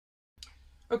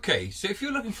Okay, so if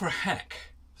you're looking for a hack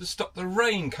to stop the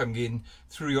rain coming in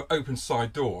through your open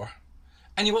side door,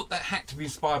 and you want that hack to be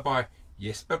inspired by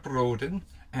Jesper Broden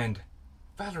and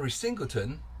Valerie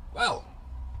Singleton, well,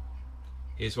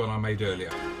 here's one I made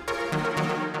earlier.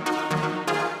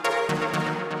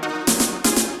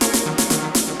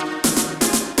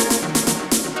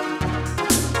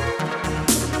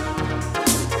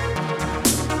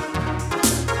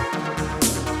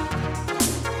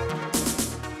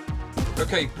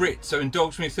 Okay, Brit, so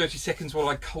indulge me 30 seconds while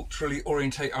I culturally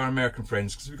orientate our American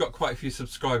friends, because we've got quite a few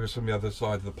subscribers from the other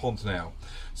side of the pond now.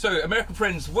 So, American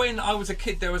friends, when I was a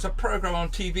kid, there was a program on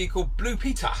TV called Blue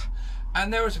Peter,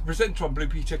 and there was a presenter on Blue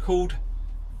Peter called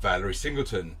Valerie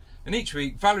Singleton. And each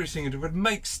week, Valerie Singleton would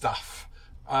make stuff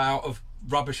out of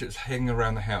rubbish that's hanging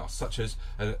around the house, such as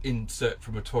an insert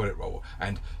from a toilet roll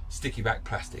and sticky back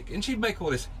plastic. And she'd make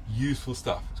all this useful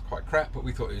stuff. It's quite crap, but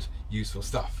we thought it was useful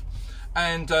stuff.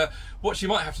 And what she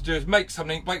might have to do is make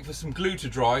something, wait for some glue to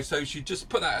dry, so she'd just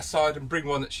put that aside and bring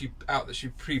one that she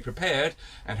pre-prepared,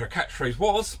 and her catchphrase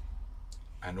was,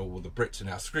 and all the Brits are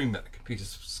now screaming at the computer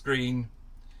screen,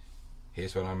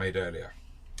 here's one I made earlier.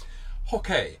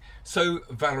 Okay, so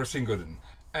Valerie Singleton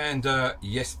and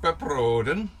Jesper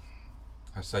Broden,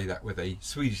 I say that with a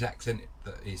Swedish accent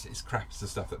that is as crap as the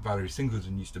stuff that Valerie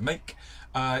Singleton used to make,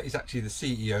 is actually the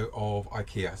CEO of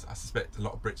IKEA. I suspect a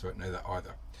lot of Brits won't know that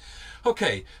either.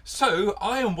 Okay, so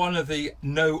I am one of the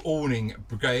no awning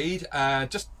brigade.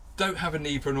 Just don't have a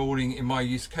need for an awning in my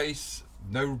use case.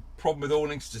 No problem with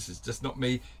awnings, this is just not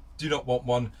me. Do not want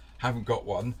one, haven't got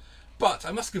one. But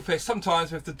I must confess,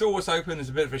 sometimes if the door's open, there's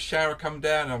a bit of a shower come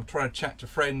down, and I'm trying to chat to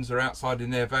friends or outside in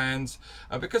their vans,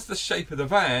 because of the shape of the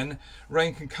van,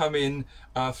 rain can come in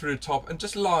through the top and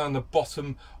just lie on the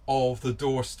bottom of the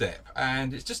doorstep.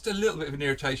 And it's just a little bit of an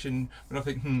irritation when I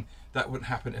think, that wouldn't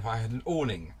happen if I had an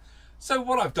awning. So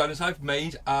what I've done is I've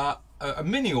made a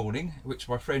mini awning, which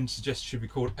my friend suggests should be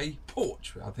called a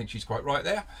porch. I think she's quite right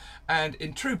there. And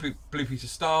in true Blue Peter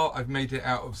style, I've made it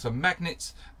out of some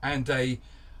magnets and a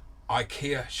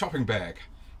IKEA shopping bag,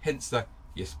 hence the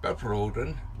Jesper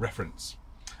Broden reference.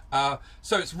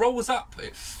 So it rolls up,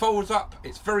 it folds up,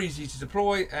 it's very easy to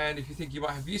deploy, and if you think you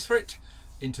might have use for it,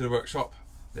 into the workshop,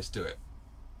 let's do it.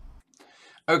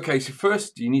 Okay, so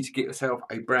first you need to get yourself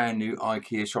a brand new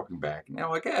IKEA shopping bag.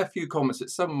 Now I get a few comments that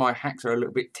some of my hacks are a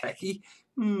little bit techy.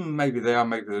 Maybe they are,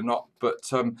 maybe they're not, but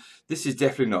this is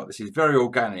definitely not. This is very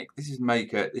organic. This is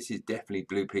Maker, this is definitely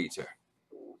Blue Peter.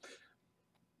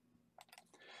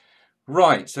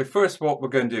 Right, so first what we're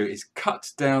going to do is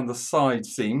cut down the side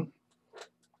seam,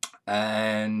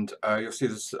 and you'll see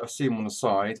there's a seam on the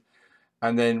side,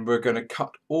 and then we're going to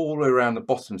cut all the way around the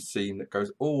bottom seam that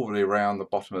goes all the way around the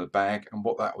bottom of the bag, and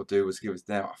what that will do is give us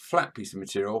now a flat piece of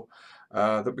material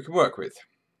that we can work with.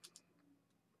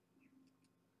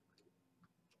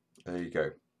 There you go.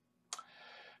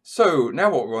 So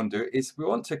now what we want to do is we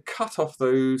want to cut off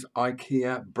those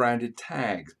IKEA branded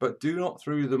tags, but do not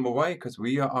throw them away, because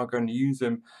we are going to use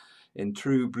them in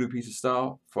true Blue Peter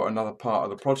style for another part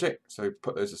of the project. So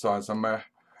put those aside somewhere.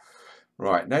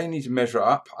 Right, now you need to measure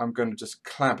up. I'm going to just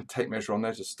clamp a tape measure on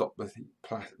there to stop the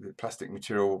plastic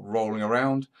material rolling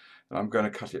around, and I'm going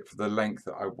to cut it for the length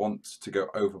that I want to go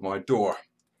over my door.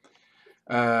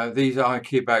 These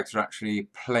IKEA bags are actually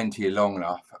plenty long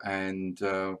enough, and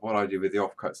what I do with the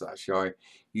offcuts, actually I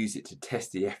use it to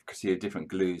test the efficacy of different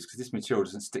glues, because this material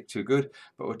doesn't stick too good,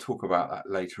 but we'll talk about that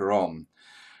later on.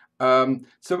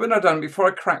 So when I've done, before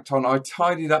I cracked on, I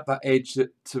tidied up that edge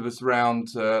that was round,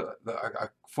 that I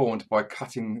formed by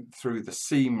cutting through the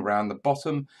seam around the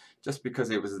bottom, just because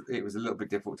it was a little bit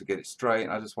difficult to get it straight,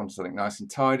 and I just wanted something nice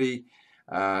and tidy,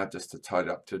 just to tie it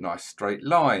up to a nice straight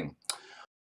line.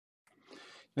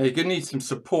 Now you're going to need some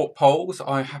support poles.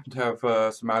 I happen to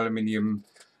have some aluminium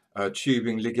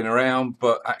tubing ligging around,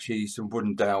 but actually some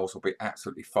wooden dowels will be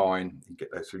absolutely fine. You can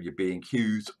get those from your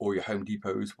B&Qs or your Home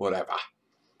Depots, whatever.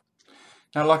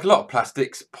 Now, like a lot of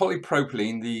plastics,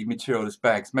 polypropylene, the material this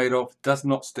bag's made of, does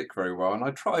not stick very well. And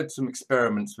I tried some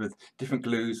experiments with different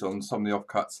glues on some of the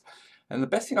offcuts, and the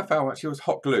best thing I found actually was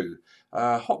hot glue.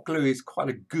 Hot glue is quite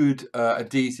a good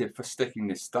adhesive for sticking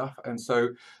this stuff, and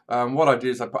so what I did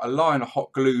is I put a line of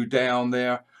hot glue down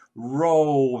there,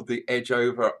 rolled the edge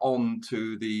over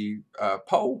onto the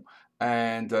pole,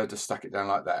 and just stuck it down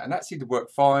like that. And that seemed to work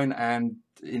fine, and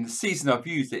in the season I've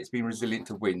used it, it's been resilient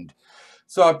to wind.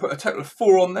 So I put a total of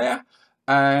 4 on there,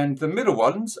 and the middle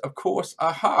ones, of course,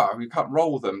 we can't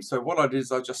roll them. So what I did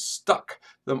is I just stuck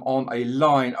them on a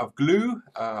line of glue,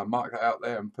 mark that out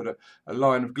there and put a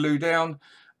line of glue down,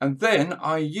 And then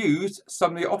I used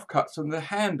some of the offcuts from the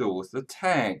handles, the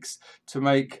tags, to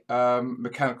make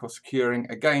mechanical securing,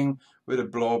 again with a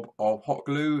blob of hot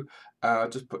glue.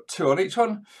 Just put 2 on each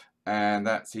one, and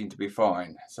that seemed to be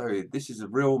fine. So this is a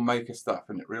real maker stuff,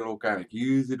 and real organic.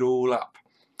 Use it all up.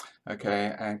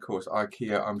 Okay, and of course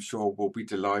IKEA, I'm sure, will be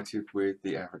delighted with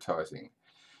the advertising.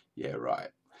 Yeah, right.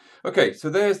 Okay, so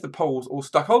there's the poles all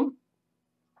stuck on.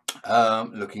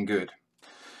 Looking good.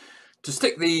 To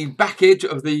stick the back edge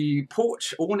of the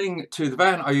porch awning to the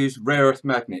van, I use rare earth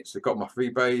magnets. I got them off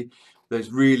eBay.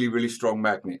 There's really strong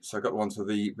magnets. I got ones with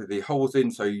the holes in,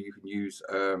 so you can use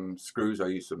screws. I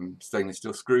use some stainless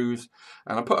steel screws,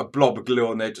 and I put a blob of glue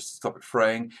on there just to stop it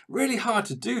fraying. Really hard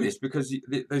to do this because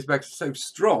those magnets are so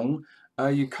strong.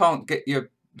 You can't get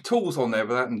your tools on there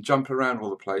without them jumping around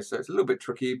all the place. So it's a little bit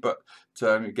tricky, but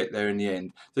you get there in the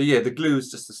end. So yeah, the glue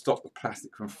is just to stop the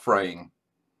plastic from fraying.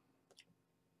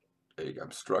 There you go,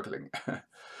 I'm struggling.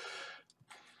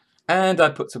 And I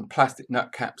put some plastic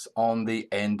nut caps on the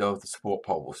end of the support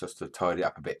poles just to tidy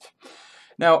up a bit.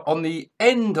 Now on the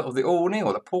end of the awning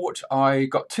or the porch, I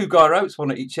got 2 guy ropes,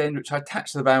 one at each end, which I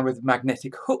attached to the van with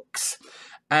magnetic hooks.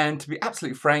 And to be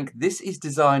absolutely frank, this is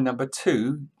design number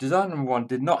 2. Design number 1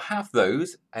 did not have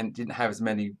those and didn't have as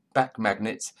many back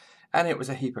magnets, and it was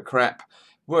a heap of crap.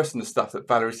 Worse than the stuff that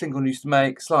Valerie Single used to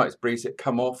make. Slightest breeze, it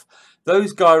come off.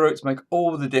 Those guy ropes make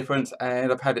all the difference,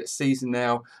 and I've had it seasoned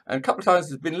now, and a couple of times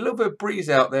there's been a little bit of breeze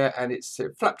out there and it's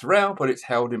flapped around, but it's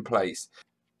held in place.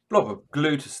 Blob of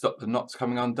glue to stop the knots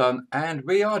coming undone, and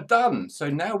we are done. So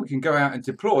now we can go out and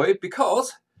deploy,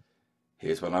 because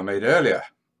here's one I made earlier.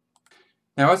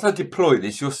 Now as I deploy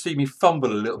this, you'll see me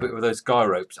fumble a little bit with those guy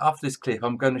ropes. After this clip,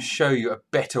 I'm going to show you a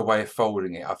better way of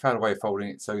folding it. I found a way of folding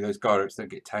it so those guy ropes don't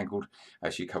get tangled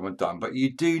as you come undone. But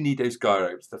you do need those guy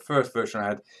ropes. The first version I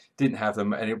had didn't have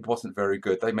them, and it wasn't very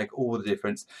good. They make all the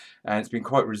difference, and it's been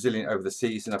quite resilient over the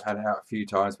season. I've had it out a few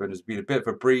times when there's been a bit of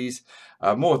a breeze,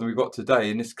 more than we've got today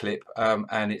in this clip,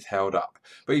 and it's held up.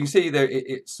 But you can see there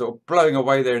it's sort of blowing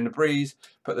away there in the breeze.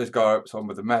 Put those guy ropes on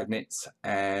with the magnets,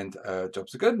 and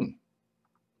jobs are good.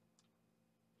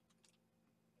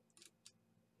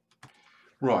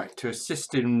 Right, to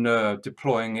assist in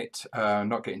deploying it,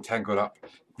 not getting tangled up,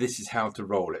 this is how to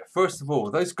roll it. First of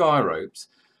all, those guy ropes,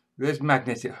 those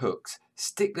magnetic hooks,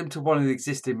 stick them to one of the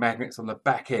existing magnets on the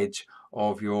back edge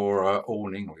of your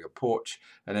awning or your porch,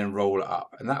 and then roll it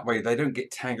up. And that way they don't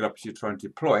get tangled up as you're trying to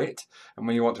deploy it. And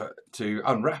when you want to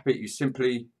unwrap it, you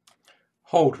simply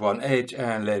hold one edge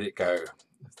and let it go.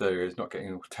 So it's not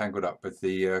getting tangled up with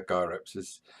the guy ropes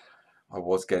as I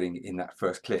was getting in that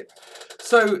first clip.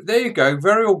 So there you go,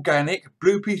 very organic,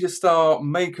 Blue Peter style,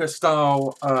 maker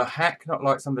style hack, not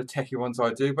like some of the techie ones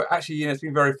I do, but actually, you know, it's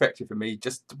been very effective for me.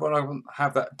 Just when I want to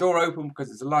have that door open because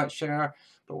it's a light shower,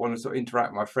 but want to sort of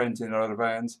interact with my friends in other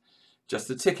vans, just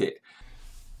to tick it.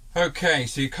 Okay,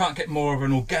 so you can't get more of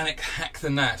an organic hack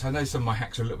than that. I know some of my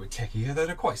hacks are a little bit techie. Yeah,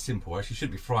 they're quite simple. Actually,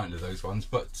 shouldn't be frightened of those ones,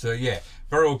 but yeah,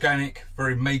 very organic,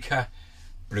 very maker,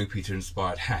 Blue Peter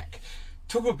inspired hack.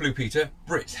 Talk about Blue Peter,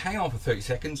 Brits, hang on for 30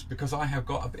 seconds because I have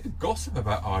got a bit of gossip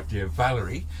about our dear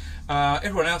Valerie.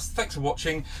 Everyone else, thanks for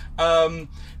watching. Now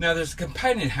there's a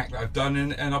companion hack that I've done,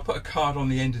 and I'll put a card on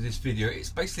the end of this video. It's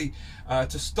basically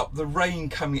to stop the rain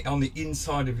coming on the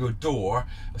inside of your door,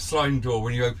 a sliding door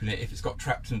when you open it, if it's got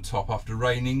trapped in the top after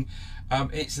raining.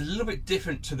 It's a little bit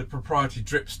different to the proprietary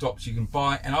drip stops you can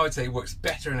buy, and I would say it works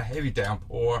better in a heavy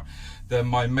downpour than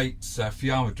my mate's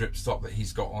Fiamma drip stop that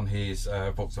he's got on his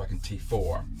Volkswagen T4.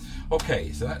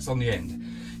 Okay, so that's on the end.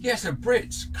 Yeah, so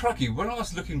Brits, crikey, when I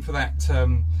was looking for that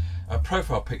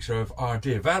profile picture of our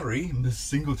dear Valerie, Miss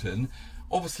Singleton,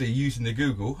 obviously using the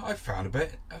Google, I found a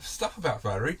bit of stuff about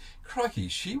Valerie. Crikey,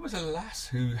 she was a lass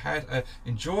who had an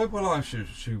enjoyable life,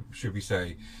 should we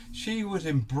say. She would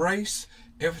embrace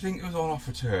everything that was on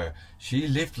offer to her. She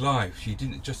lived life. She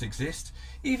didn't just exist,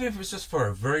 even if it was just for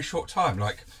a very short time,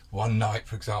 like one night,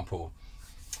 for example.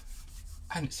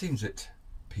 And it seems that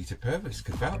Peter Purvis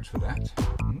could vouch for that.